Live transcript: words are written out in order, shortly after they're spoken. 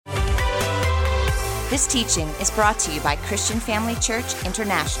This teaching is brought to you by Christian Family Church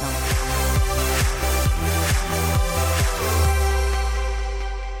International.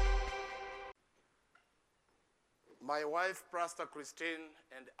 My wife, Pastor Christine,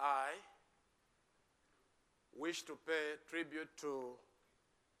 and I wish to pay tribute to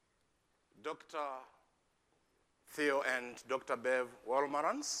Dr. Theo and Dr. Bev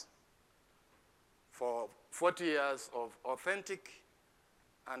Walmarans for 40 years of authentic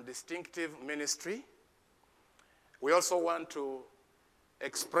and distinctive ministry. We also want to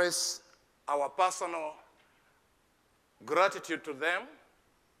express our personal gratitude to them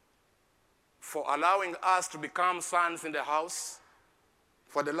for allowing us to become sons in the house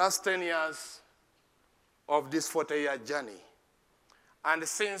for the last 10 years of this 40-year journey. And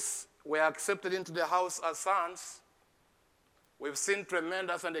since we are accepted into the house as sons, we've seen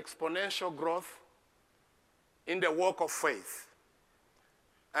tremendous and exponential growth in the walk of faith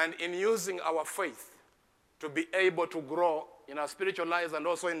and in using our faith to be able to grow in our spiritual lives and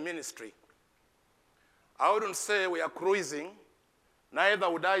also in ministry. I wouldn't say we are cruising, neither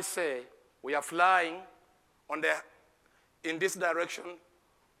would I say we are flying in this direction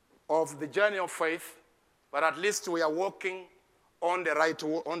of the journey of faith, but at least we are walking on the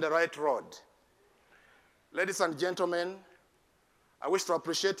right road. Ladies and gentlemen, I wish to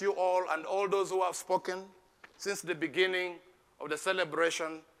appreciate you all and all those who have spoken since the beginning of the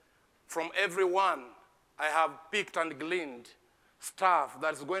celebration. From everyone, I have picked and gleaned stuff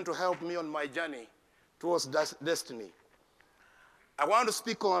that's going to help me on my journey towards destiny. I want to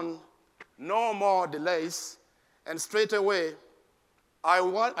speak on no more delays, and straight away, I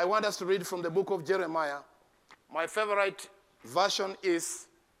want us to read from the book of Jeremiah. My favorite version is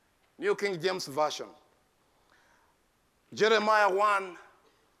New King James Version. Jeremiah 1,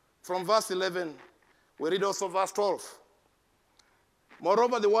 from verse 11, we read also verse 12.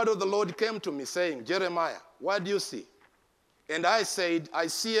 Moreover, the word of the Lord came to me, saying, Jeremiah, what do you see? And I said, I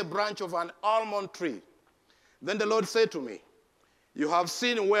see a branch of an almond tree. Then the Lord said to me, you have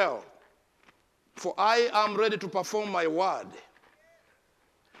seen well, for I am ready to perform my word.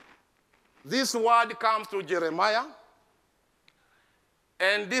 This word comes to Jeremiah,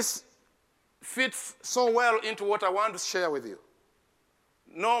 and this fits so well into what I want to share with you.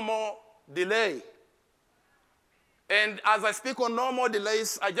 No more delay. And as I speak on no more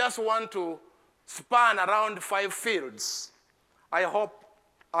delays, I just want to span around 5 fields. I hope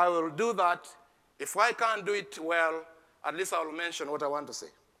I will do that. If I can't do it well, at least I will mention what I want to say.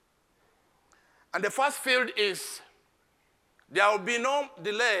 And the first field is there will be no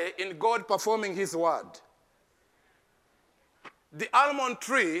delay in God performing his word. The almond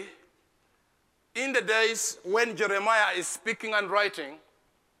tree, in the days when Jeremiah is speaking and writing,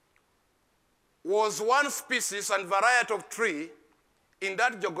 was one species and variety of tree in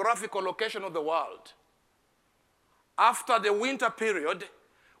that geographical location of the world. After the winter period,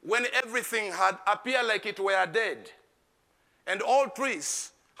 when everything had appeared like it were dead, and all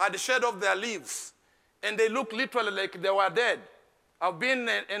trees had shed off their leaves, and they looked literally like they were dead. I've been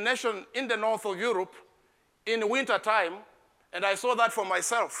a nation in the north of Europe in winter time, and I saw that for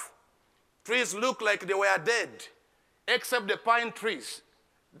myself. Trees looked like they were dead, except the pine trees.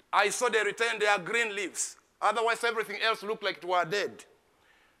 I saw they retained their green leaves. Otherwise, everything else looked like it were dead.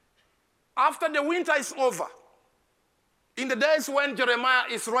 After the winter is over, in the days when Jeremiah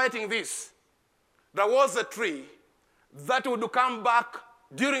is writing this, there was a tree that would come back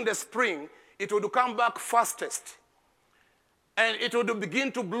during the spring. It would come back fastest. And it would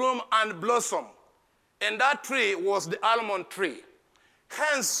begin to bloom and blossom. And that tree was the almond tree.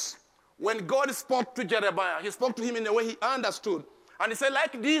 Hence, when God spoke to Jeremiah, he spoke to him in a way he understood. And he said,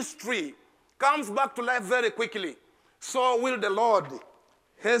 like this tree comes back to life very quickly, so will the Lord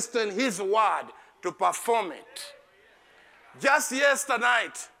hasten his word to perform it. Just yesterday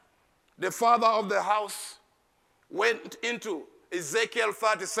night, the father of the house went into Ezekiel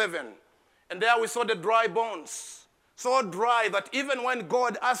 37, and there we saw the dry bones, so dry that even when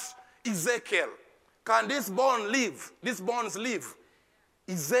God asked Ezekiel, can this bone live? These bones live?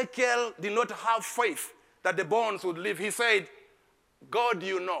 Ezekiel did not have faith that the bones would live. He said, God,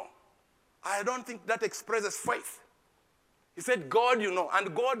 you know. I don't think that expresses faith. He said, God, you know.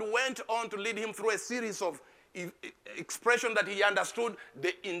 And God went on to lead him through a series of expressions that he understood.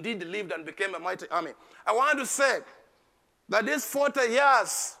 They indeed lived and became a mighty army. I want to say that these 40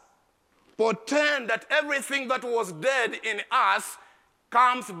 years portend that everything that was dead in us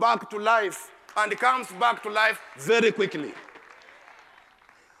comes back to life, and comes back to life very quickly.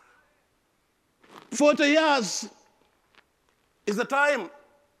 40 years is the time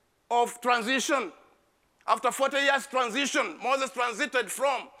of transition. After 40 years transition, Moses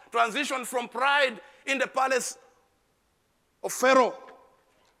transitioned from pride in the palace of Pharaoh.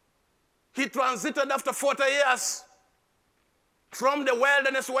 He transited after 40 years from the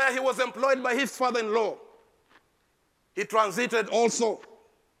wilderness where he was employed by his father-in-law. He transited also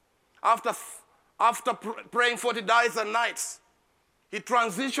after praying 40 days and nights. He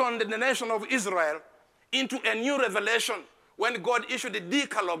transitioned the nation of Israel into a new revelation when God issued the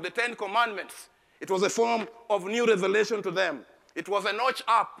Decalogue, the 10 Commandments. It was a form of new revelation to them. It was a notch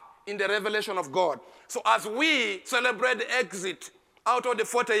up in the revelation of God. So as we celebrate the exit out of the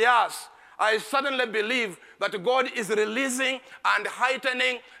 40 years, I certainly believe that God is releasing and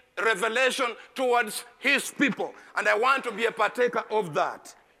heightening revelation towards his people. And I want to be a partaker of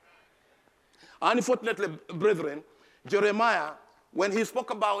that. Unfortunately, brethren, Jeremiah, when he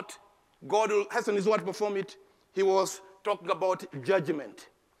spoke about God will hasten his word to perform it, he was talking about judgment.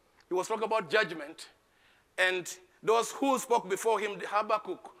 He was talking about judgment. And those who spoke before him,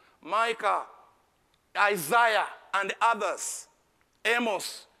 Habakkuk, Micah, Isaiah, and others,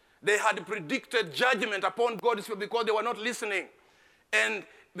 Amos, they had predicted judgment upon God's people because they were not listening. And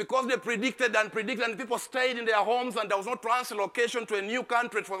because they predicted, and people stayed in their homes, and there was no translocation to a new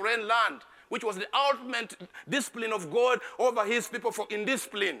country, foreign land, which was the ultimate discipline of God over his people for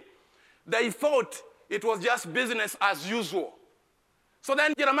indiscipline. They thought it was just business as usual. So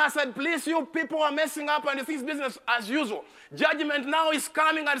then Jeremiah said, please, you people are messing up and you think it's business as usual. Judgment now is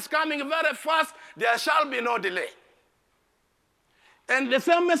coming, and it's coming very fast. There shall be no delay. And the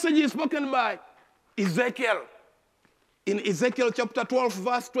same message is spoken by Ezekiel. In Ezekiel chapter 12,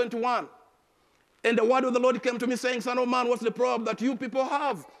 verse 21. And the word of the Lord came to me saying, son of man, what's the proverb that you people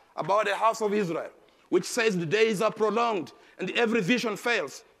have about the house of Israel, which says the days are prolonged and every vision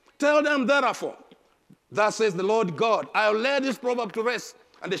fails? Tell them therefore, thus says the Lord God, I will lay this proverb to rest,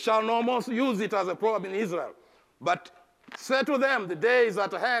 and they shall no more use it as a proverb in Israel. But say to them, the day is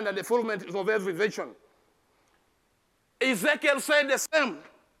at hand, and the fulfillment is of every vision. Ezekiel said the same.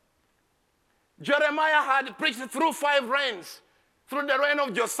 Jeremiah had preached through 5 reigns, through the reign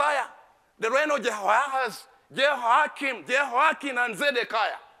of Josiah, the reign of Jehoahaz, Jehoiakim, and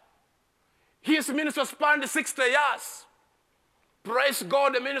Zedekiah. His ministry spanned 60 years. Praise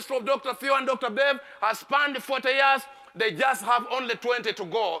God, the ministry of Dr. Theo and Dr. Bev has spanned 40 years. They just have only 20 to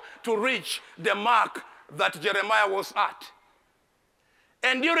go to reach the mark that Jeremiah was at.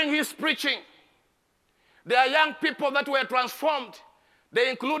 And during his preaching, there are young people that were transformed. They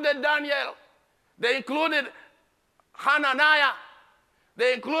included Daniel. They included Hananiah.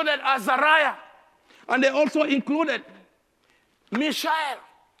 They included Azariah. And they also included Mishael.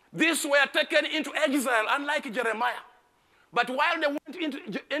 These were taken into exile, unlike Jeremiah. But while they went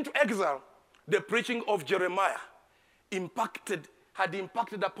into exile, the preaching of Jeremiah had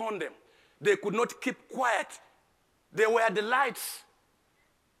impacted upon them. They could not keep quiet. They were the lights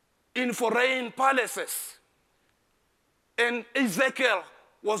in foreign palaces. And Ezekiel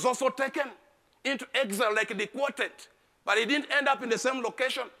was also taken into exile like the quartet. But he didn't end up in the same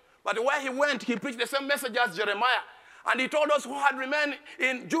location. But where he went, he preached the same message as Jeremiah. And he told us who had remained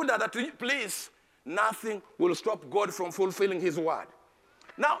in Judah that, please, nothing will stop God from fulfilling his word.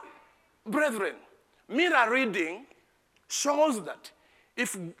 Now, brethren, mirror reading shows that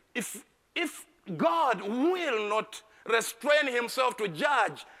if God will not restrain himself to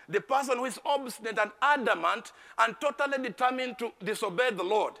judge the person who is obstinate and adamant and totally determined to disobey the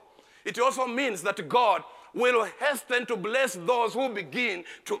Lord, it also means that God will hasten to bless those who begin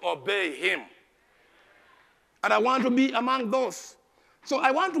to obey him. And I want to be among those. So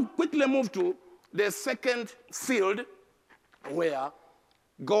I want to quickly move to the second field where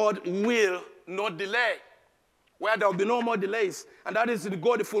God will not delay, where there will be no more delays, and that is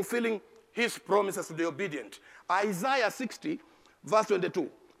God fulfilling his promises to the obedient. Isaiah 60, verse 22.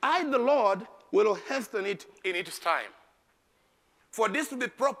 I, the Lord, will hasten it in its time. For this to be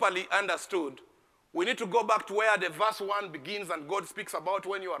properly understood, we need to go back to where the verse 1 begins, and God speaks about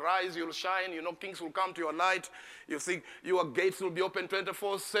when you arise, you'll shine, kings will come to your light. You see, your gates will be open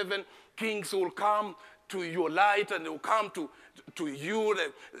 24/7. Kings will come to your light, and they will come to you.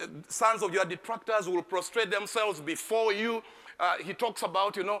 The sons of your detractors will prostrate themselves before you. He talks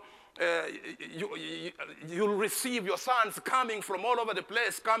about, you'll receive your sons coming from all over the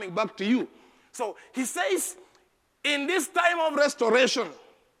place, coming back to you. So he says, in this time of restoration,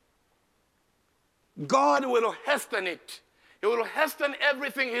 God will hasten it. He will hasten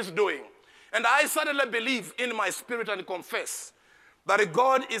everything he's doing. And I certainly believe in my spirit and confess that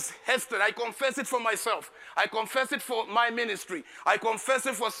God is hastening. I confess it for myself. I confess it for my ministry. I confess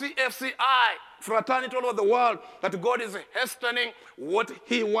it for CFCI, fraternity all over the world, that God is hastening what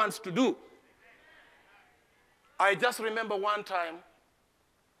he wants to do. I just remember one time,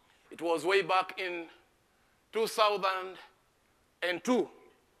 it It was way back in 2002.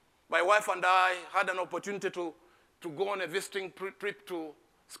 My wife and I had an opportunity to go on a visiting trip to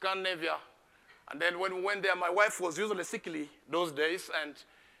Scandinavia. And then when we went there, my wife was usually sickly those days. And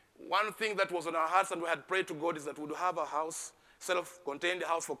one thing that was on our hearts and we had prayed to God is that we would have a house, self-contained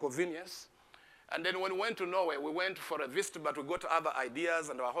house for convenience. And then when we went to Norway, we went for a visit, but we got other ideas.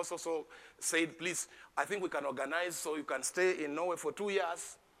 And our host also said, please, I think we can organize so you can stay in Norway for 2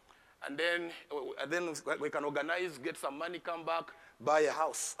 years. And then we can organize, get some money, come back, buy a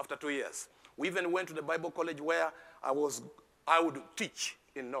house after 2 years. We even went to the Bible college where I would teach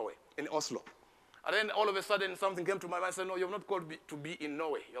in Norway, in Oslo. And then all of a sudden something came to my mind. I said, no, you're not called to be in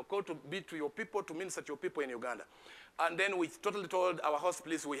Norway. You're called to be to your people, to minister to your people in Uganda. And then we totally told our host,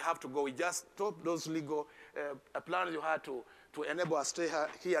 please, we have to go. We just stopped those legal plans you had to enable us to stay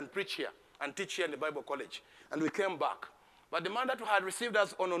here and preach here and teach here in the Bible college. And we came back. But the man that had received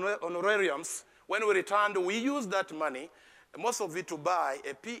us on honorariums, when we returned, we used that money, most of it to buy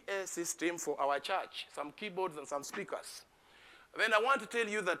a PA system for our church, some keyboards and some speakers. Then I want to tell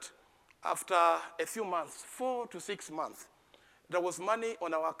you that after a few months, 4 to 6 months, there was money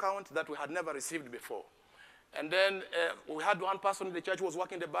on our account that we had never received before. And then we had one person in the church who was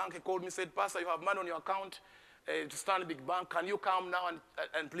working in the bank. He called me and said, Pastor, you have money on your account to Stanbic Bank. Can you come now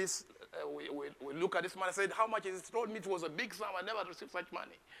and please we look at this money? I said, how much is it? He told me it was a big sum. I never received such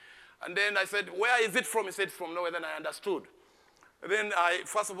money. And then I said, where is it from? He said, from Norway. Then I understood. Then I,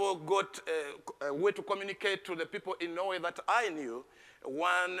 first of all, got a way to communicate to the people in Norway that I knew.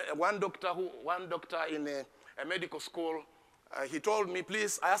 One doctor in a medical school, he told me,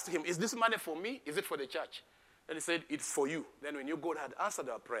 please, I asked him, is this money for me? Is it for the church? Then he said, it's for you. Then we knew God had answered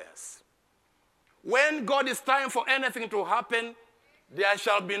our prayers. When God is time for anything to happen, there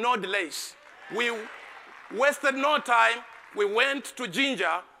shall be no delays. We wasted no time. We went to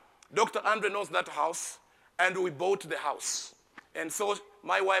Ginger. Dr. Andre knows that house, and we bought the house. And so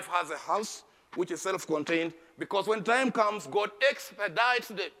my wife has a house which is self-contained, because when time comes, God expedites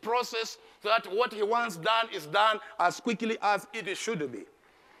the process so that what he wants done is done as quickly as it should be.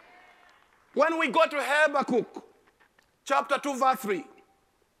 When we go to Habakkuk, chapter 2, verse 3,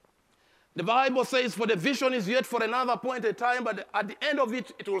 the Bible says, for the vision is yet for another appointed time, but at the end of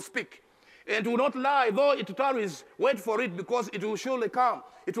it, it will speak. And it will not lie, though it tarries, wait for it, because it will surely come.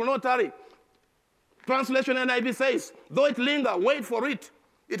 It will not tarry. Translation NIV says, though it linger, wait for it.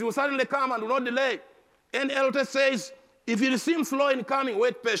 It will certainly come and will not delay. NLT says, if it seems slow in coming,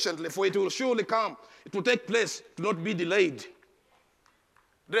 wait patiently, for it will surely come. It will take place, to not be delayed.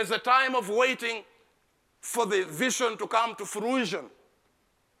 There's a time of waiting for the vision to come to fruition.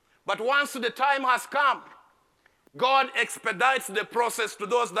 But once the time has come, God expedites the process to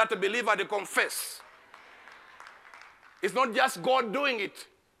those that believe and confess. It's not just God doing it.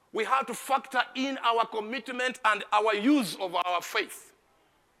 We have to factor in our commitment and our use of our faith.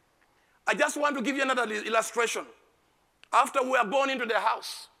 I just want to give you another illustration. After we were born into the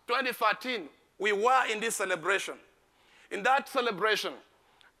house, 2013, we were in this celebration. In that celebration,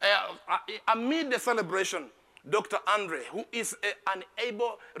 amid the celebration, Dr. Andre, who is an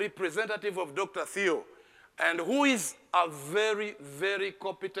able representative of Dr. Theo, and who is a very, very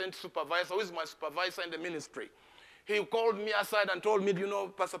competent supervisor, who is my supervisor in the ministry, he called me aside and told me, you know,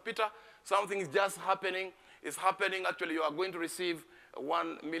 Pastor Peter, something is just happening. It's happening. Actually, you are going to receive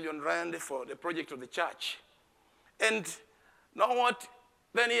 1 million rand for the project of the church. And now what?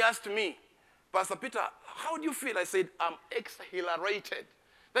 Then he asked me, Pastor Peter, how do you feel? I said, I'm exhilarated.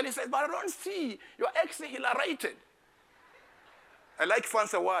 Then he said, but I don't see. You're exhilarated. I like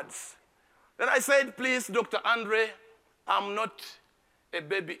fancy words. Then I said, please, Dr. Andre, I'm not a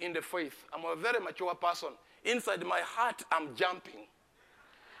baby in the faith. I'm a very mature person. Inside my heart, I'm jumping.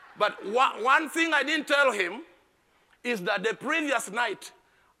 But one thing I didn't tell him is that the previous night,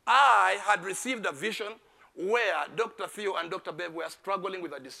 I had received a vision where Dr. Theo and Dr. Bev were struggling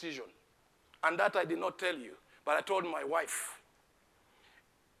with a decision. And that I did not tell you, but I told my wife.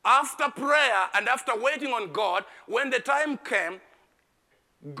 After prayer and after waiting on God, when the time came,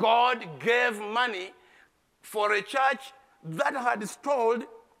 God gave money for a church that had stalled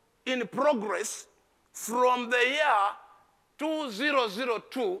in progress from the year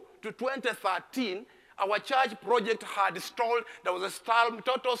 2002 to 2013. Our church project had stalled. There was a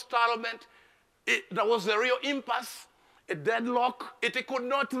total stallment. There was a real impasse, a deadlock. It could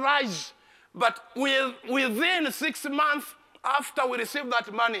not rise. But within 6 months after we received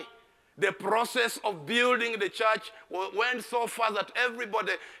that money, the process of building the church went so far that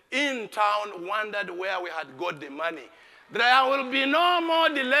everybody in town wondered where we had got the money. There will be no more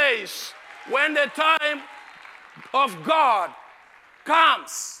delays when the time of God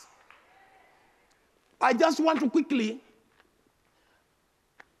comes. I just want to quickly,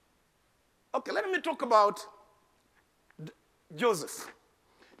 okay, let me talk about Joseph.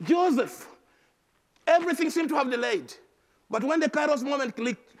 Joseph, everything seemed to have delayed. But when the Kairos moment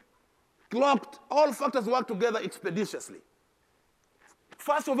clocked, all factors worked together expeditiously.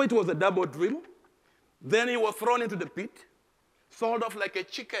 First of all, it was a double dream. Then he was thrown into the pit, sold off like a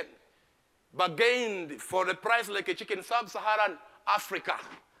chicken, bargained for the price like a chicken in sub-Saharan Africa.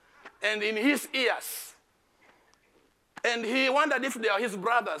 And in his ears, and he wondered if they are his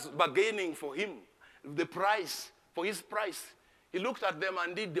brothers bargaining for him, the price, for his price. He looked at them and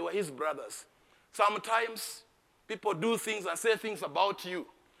indeed they were his brothers. Sometimes people do things and say things about you.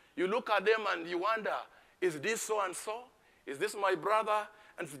 You look at them and you wonder, is this so and so? Is this my brother?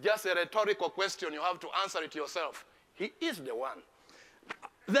 And it's just a rhetorical question. You have to answer it yourself. He is the one.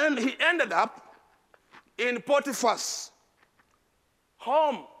 Then he ended up in Potiphar's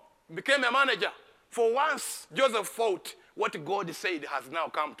home, became a manager. For once, Joseph thought what God said has now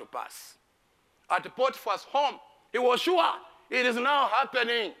come to pass. At Potiphar's home, he was sure it is now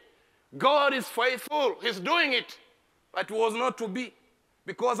happening. God is faithful. He's doing it. But it was not to be.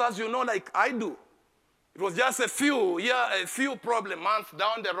 Because as you know, like I do, it was just a few problem months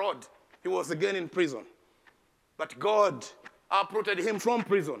down the road, he was again in prison. But God uprooted him from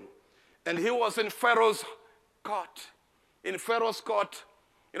prison. And he was in Pharaoh's court. In Pharaoh's court,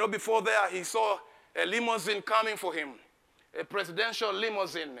 before there, he saw a limousine coming for him, a presidential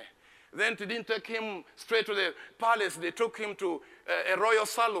limousine. Then they didn't take him straight to the palace. They took him to a royal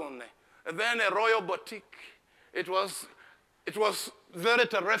salon, then a royal boutique. It was very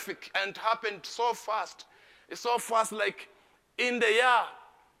terrific and happened so fast. It's so fast, like in the year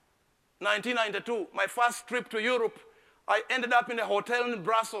 1992, my first trip to Europe, I ended up in a hotel in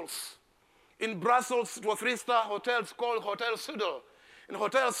Brussels. In Brussels, it was a 3-star hotel. It's called Hotel Sudel. In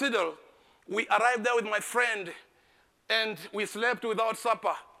Hotel Sudel, we arrived there with my friend, and we slept without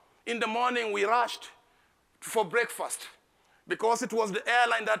supper. In the morning, we rushed for breakfast because it was the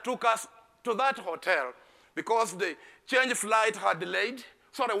airline that took us to that hotel because the change flight had delayed.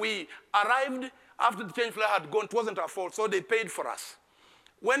 Sorry, we arrived after the change flight had gone. It wasn't our fault, so they paid for us.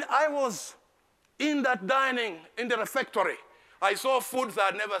 When I was in that dining, in the refectory, I saw foods I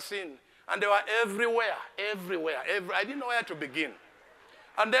had never seen, and they were everywhere. I didn't know where to begin.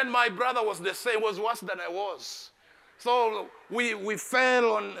 And then my brother was the same, was worse than I was. So we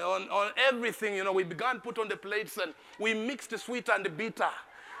fell on everything, we began to put on the plates and we mixed the sweet and the bitter.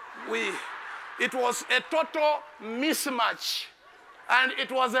 It was a total mismatch. And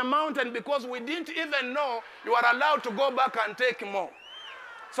it was a mountain because we didn't even know you are allowed to go back and take more.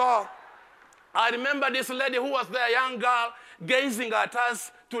 So I remember this lady who was there, a young girl, gazing at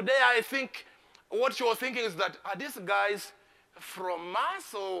us. Today I think what she was thinking is that, are these guys from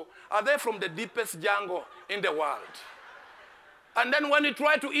Mars or are they from the deepest jungle in the world? And then when we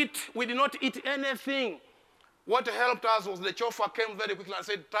tried to eat, we did not eat anything. What helped us was the chauffeur came very quickly and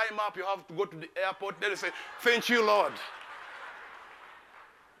said, time up, you have to go to the airport. Then they said, thank you, Lord.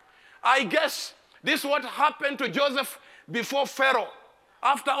 I guess this is what happened to Joseph before Pharaoh.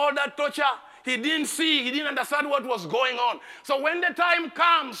 After all that torture, he didn't understand what was going on. So when the time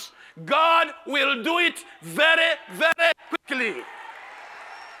comes, God will do it very, very quickly.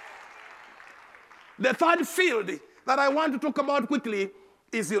 The third field that I want to talk about quickly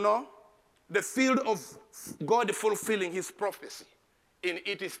is, the field of God fulfilling his prophecy in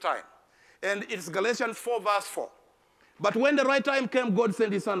its time. And it's Galatians 4, verse 4. But when the right time came, God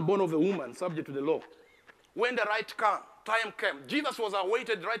sent his son, born of a woman, subject to the law. When the right time came, Jesus was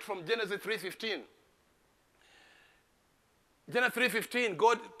awaited right from Genesis 3:15. Genesis 3:15,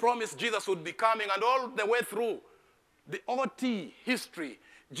 God promised Jesus would be coming, and all the way through the OT history,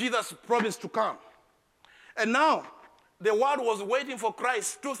 Jesus promised to come. And now, the world was waiting for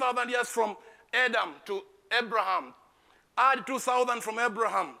Christ 2,000 years from Adam to Abraham. Add 2,000 from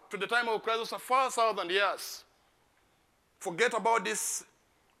Abraham to the time of Christ, so 4,000 years. Forget about this,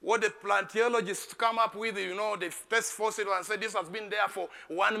 what the planteologists come up with, they test fossil and say this has been there for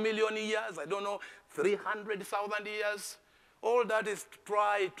 1 million years, 300,000 years. All that is to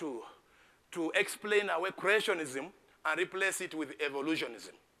try to explain away creationism and replace it with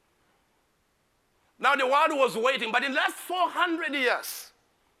evolutionism. Now the world was waiting, but in the last 400 years,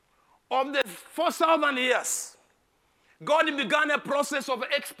 of the 4,000 years, God began a process of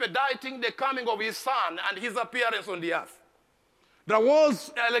expediting the coming of his son and his appearance on the earth. There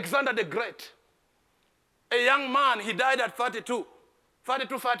was Alexander the Great, a young man. He died at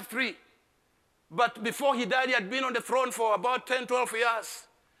 33. But before he died, he had been on the throne for about 10, 12 years.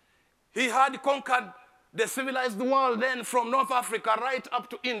 He had conquered the civilized world then from North Africa right up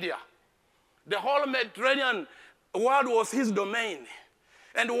to India. The whole Mediterranean world was his domain.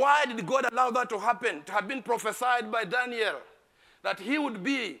 And why did God allow that to happen? It had been prophesied by Daniel that he would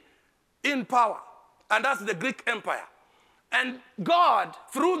be in power. And that's the Greek Empire. And God,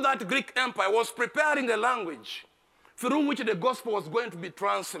 through that Greek Empire, was preparing a language through which the gospel was going to be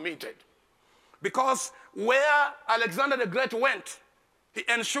transmitted. Because where Alexander the Great went, he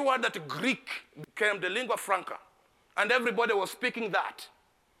ensured that Greek became the lingua franca. And everybody was speaking that.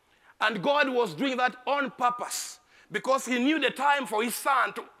 And God was doing that on purpose because he knew the time for his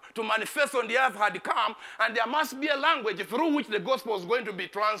son to manifest on the earth had come, and there must be a language through which the gospel was going to be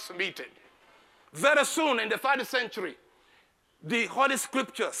transmitted. Very soon, in the 3rd century, the Holy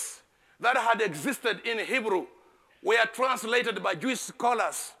Scriptures that had existed in Hebrew were translated by Jewish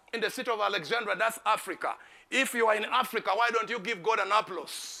scholars in the city of Alexandria, that's Africa. If you are in Africa, why don't you give God an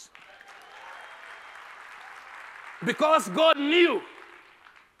applause? Because God knew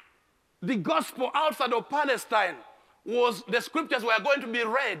the gospel outside of Palestine was, the scriptures were going to be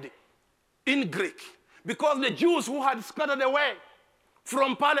read in Greek. Because the Jews who had scattered away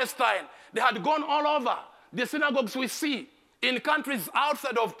from Palestine, they had gone all over the synagogues we see in countries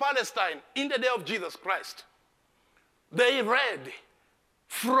outside of Palestine in the day of Jesus Christ. They read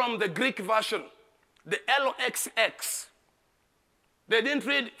from the Greek version, the LXX. They didn't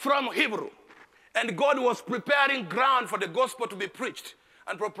read from Hebrew. And God was preparing ground for the gospel to be preached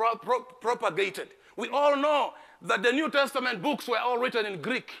and propagated. We all know that the New Testament books were all written in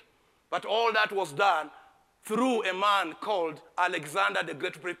Greek, but all that was done through a man called Alexander the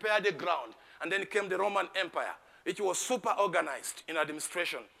Great to prepare the ground. And then came the Roman Empire, which was super organized in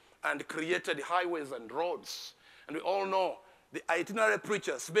administration and created highways and roads. And we all know the itinerary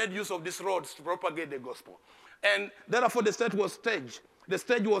preachers made use of these roads to propagate the gospel. And therefore the stage was staged. The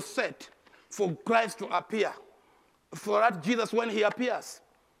stage was set for Christ to appear. For that Jesus, when he appears,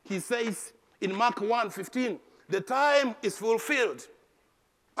 he says in Mark 1:15, the time is fulfilled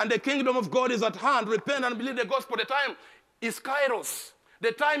and the kingdom of God is at hand. Repent and believe the gospel. The time is kairos.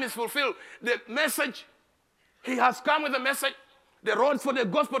 The time is fulfilled. The message, he has come with a message. The roads for the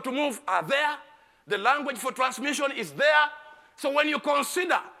gospel to move are there. The language for transmission is there. So when you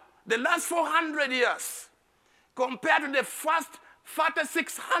consider the last 400 years compared to the first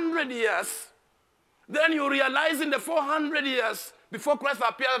 3,600 years, then you realize in the 400 years before Christ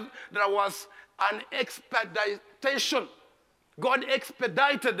appeared, there was an expedition. God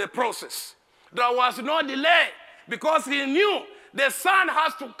expedited the process. There was no delay because he knew the Son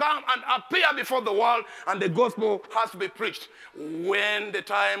has to come and appear before the world, and the gospel has to be preached. When the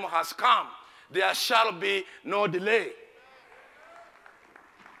time has come, there shall be no delay.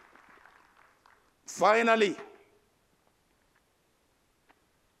 Finally,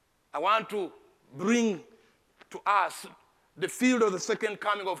 I want to bring to us the field of the second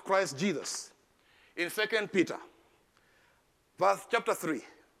coming of Christ Jesus. In 2 Peter, chapter 3,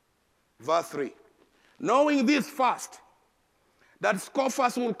 verse 3. Knowing this first, that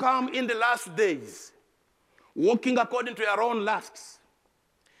scoffers will come in the last days, walking according to their own lusts,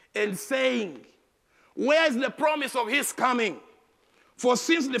 and saying, where is the promise of his coming? For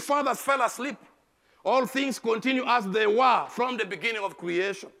since the fathers fell asleep, all things continue as they were from the beginning of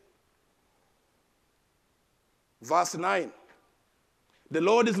creation. Verse 9. The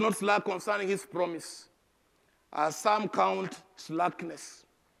Lord is not slack concerning his promise, as some count slackness,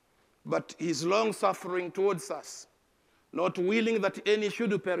 but he is long-suffering towards us, not willing that any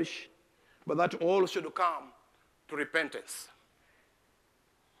should perish, but that all should come to repentance.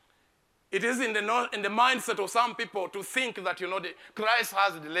 It is in the mindset of some people to think that, Christ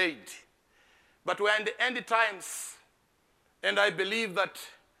has delayed. But we're in the end times, and I believe that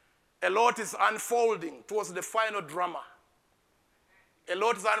a lot is unfolding towards the final drama. A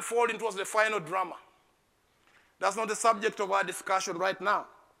lot is unfolding towards the final drama. That's not the subject of our discussion right now.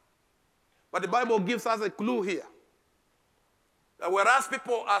 But the Bible gives us a clue here. That whereas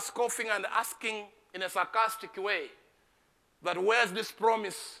people are scoffing and asking in a sarcastic way, that where's this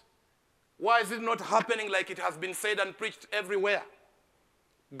promise? Why is it not happening like it has been said and preached everywhere?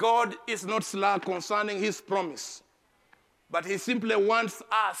 God is not slack concerning his promise, but he simply wants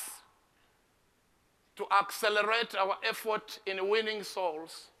us to accelerate our effort in winning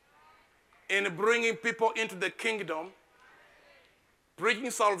souls, in bringing people into the kingdom,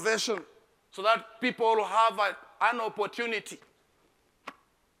 bringing salvation, so that people will have an opportunity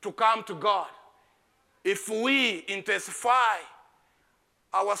to come to God. If we intensify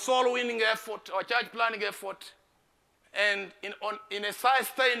our soul-winning effort, our church planning effort, and in a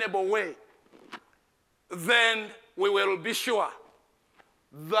sustainable way, then we will be sure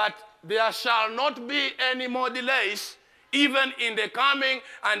that there shall not be any more delays even in the coming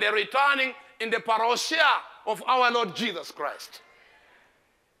and the returning in the parousia of our Lord Jesus Christ.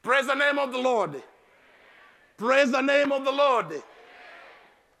 Praise the name of the Lord. Praise the name of the Lord.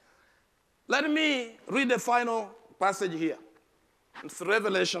 Let me read the final passage here. It's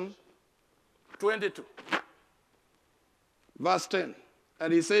Revelation 22, verse 10.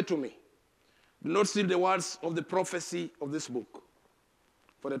 And he said to me, do not seal the words of the prophecy of this book,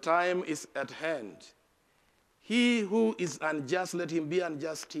 for the time is at hand. He who is unjust, let him be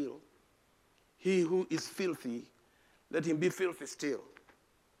unjust still. He who is filthy, let him be filthy still.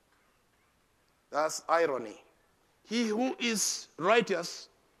 That's irony. He who is righteous,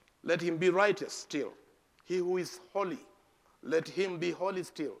 let him be righteous still. He who is holy, let him be holy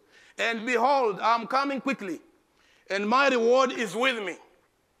still. And behold, I am coming quickly, and my reward is with me,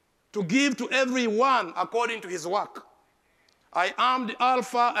 to give to every one according to his work. I am the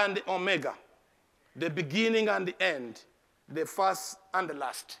Alpha and the Omega, the beginning and the end, the first and the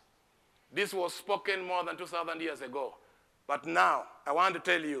last. This was spoken more than 2,000 years ago. But now, I want to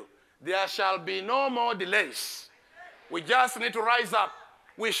tell you, there shall be no more delays. We just need to rise up.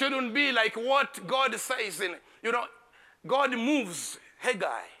 We shouldn't be like what God says in, God moves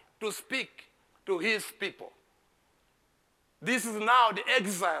Haggai to speak to his people. This is now the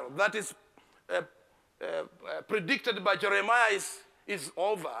exile that is predicted by Jeremiah is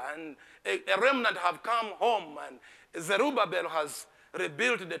over, and a remnant have come home, and Zerubbabel has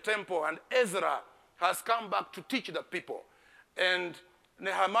rebuilt the temple, and Ezra has come back to teach the people, and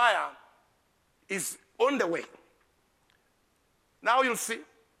Nehemiah is on the way. Now you'll see,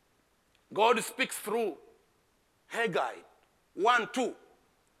 God speaks through Haggai 1:2.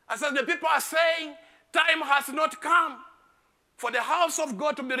 And says the people are saying, time has not come for the house of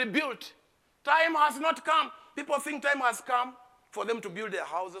God to be rebuilt. Time has not come. People think time has come for them to build their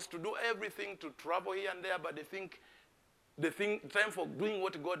houses, to do everything, to travel here and there, but they think time for doing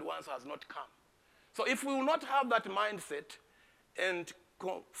what God wants has not come. So if we will not have that mindset and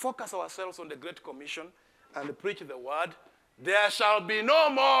focus ourselves on the Great Commission and preach the word, there shall be no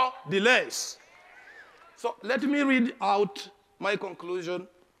more delays. So let me read out my conclusion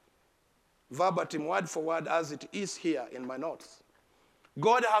verbatim, word for word, as it is here in my notes.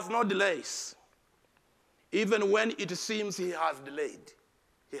 God has no delays. Even when it seems he has delayed,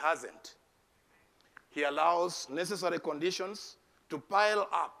 he hasn't. He allows necessary conditions to pile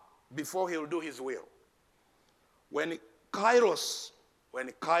up before he'll do his will. When Kairos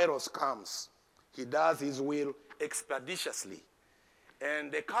comes, he does his will expeditiously.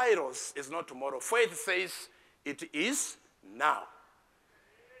 And the Kairos is not tomorrow. Faith says it is now.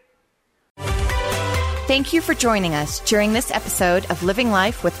 Thank you for joining us during this episode of Living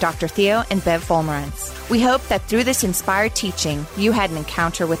Life with Dr. Theo and Bev Volmerans. We hope that through this inspired teaching, you had an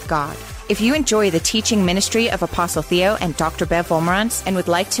encounter with God. If you enjoy the teaching ministry of Apostle Theo and Dr. Bev Volmerans and would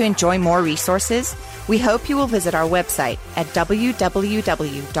like to enjoy more resources, we hope you will visit our website at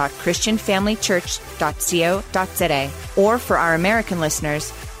www.christianfamilychurch.co.za, or for our American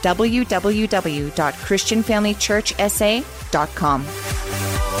listeners, www.christianfamilychurchsa.com.